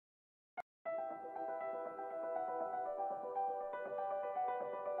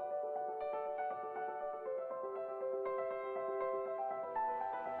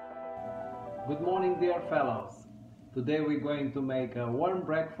Good morning, dear fellows. Today we're going to make a warm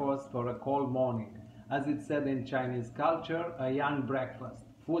breakfast for a cold morning. As it's said in Chinese culture, a young breakfast,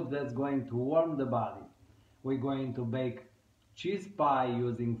 food that's going to warm the body. We're going to bake cheese pie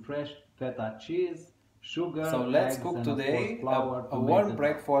using fresh feta cheese, sugar, So let's eggs, cook and today of course flour a to warm make the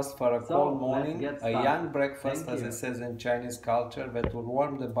breakfast for a So, cold let's morning, get a started. young breakfast Thank as you. it says in Chinese culture that will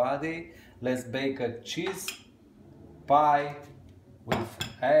warm the body. Let's bake a cheese pie with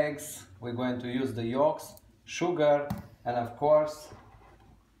eggs. We're going to use the yolks, sugar, and of course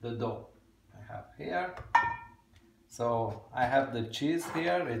the dough I have here. So I have the cheese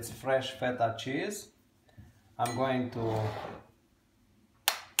here, it's fresh feta cheese. I'm going to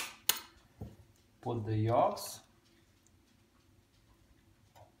put the yolks.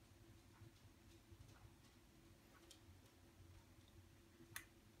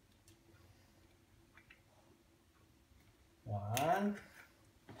 One.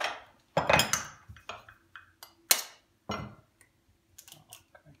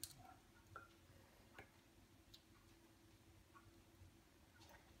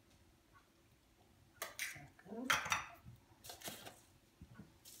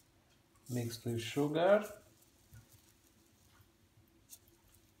 Mixed with sugar.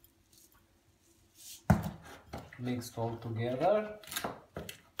 Mixed all together.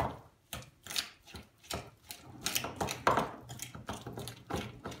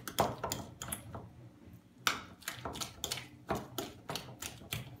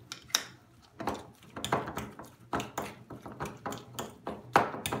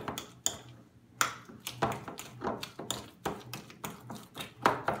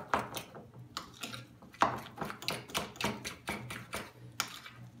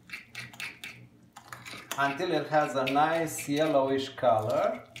 Until it has a nice yellowish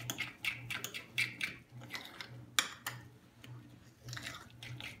color.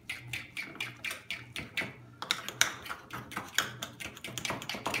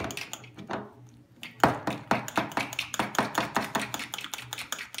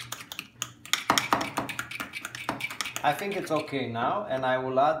 I think it's okay now, and I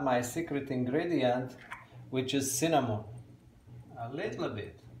will add my secret ingredient, which is cinnamon. A little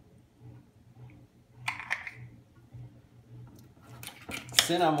bit.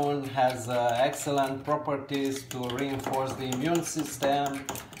 Cinnamon has excellent properties to reinforce the immune system,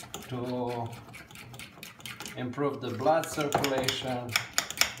 to improve the blood circulation,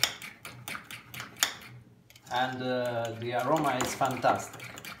 and the aroma is fantastic.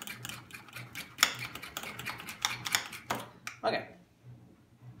 Okay.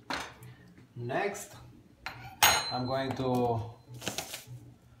 Next, I'm going to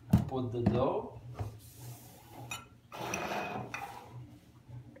put the dough.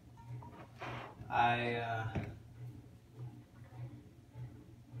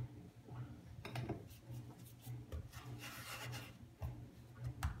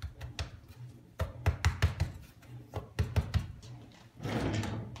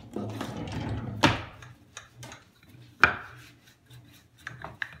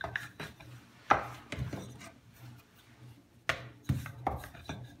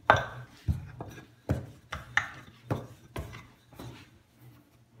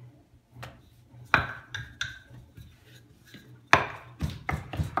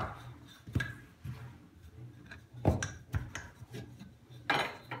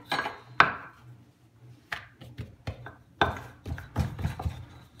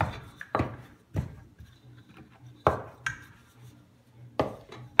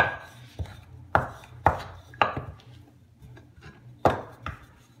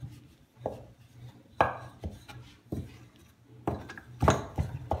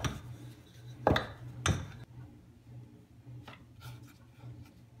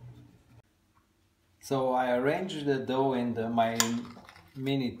 So I arranged the dough in my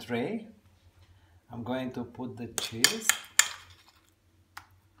mini tray. I'm going to put the cheese.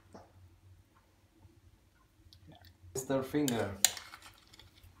 Mr. Finger.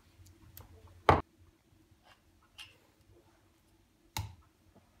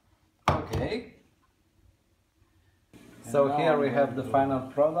 Okay. So here we have the final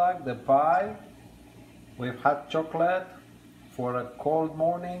product, the pie with hot chocolate for a cold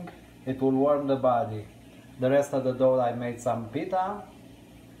morning. It will warm the body. The rest of the dough I made some pita,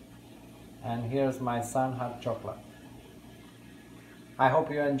 and here's my son hot chocolate. I hope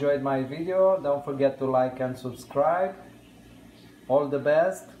you enjoyed my video. Don't forget to like and subscribe. All the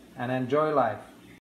best and enjoy life.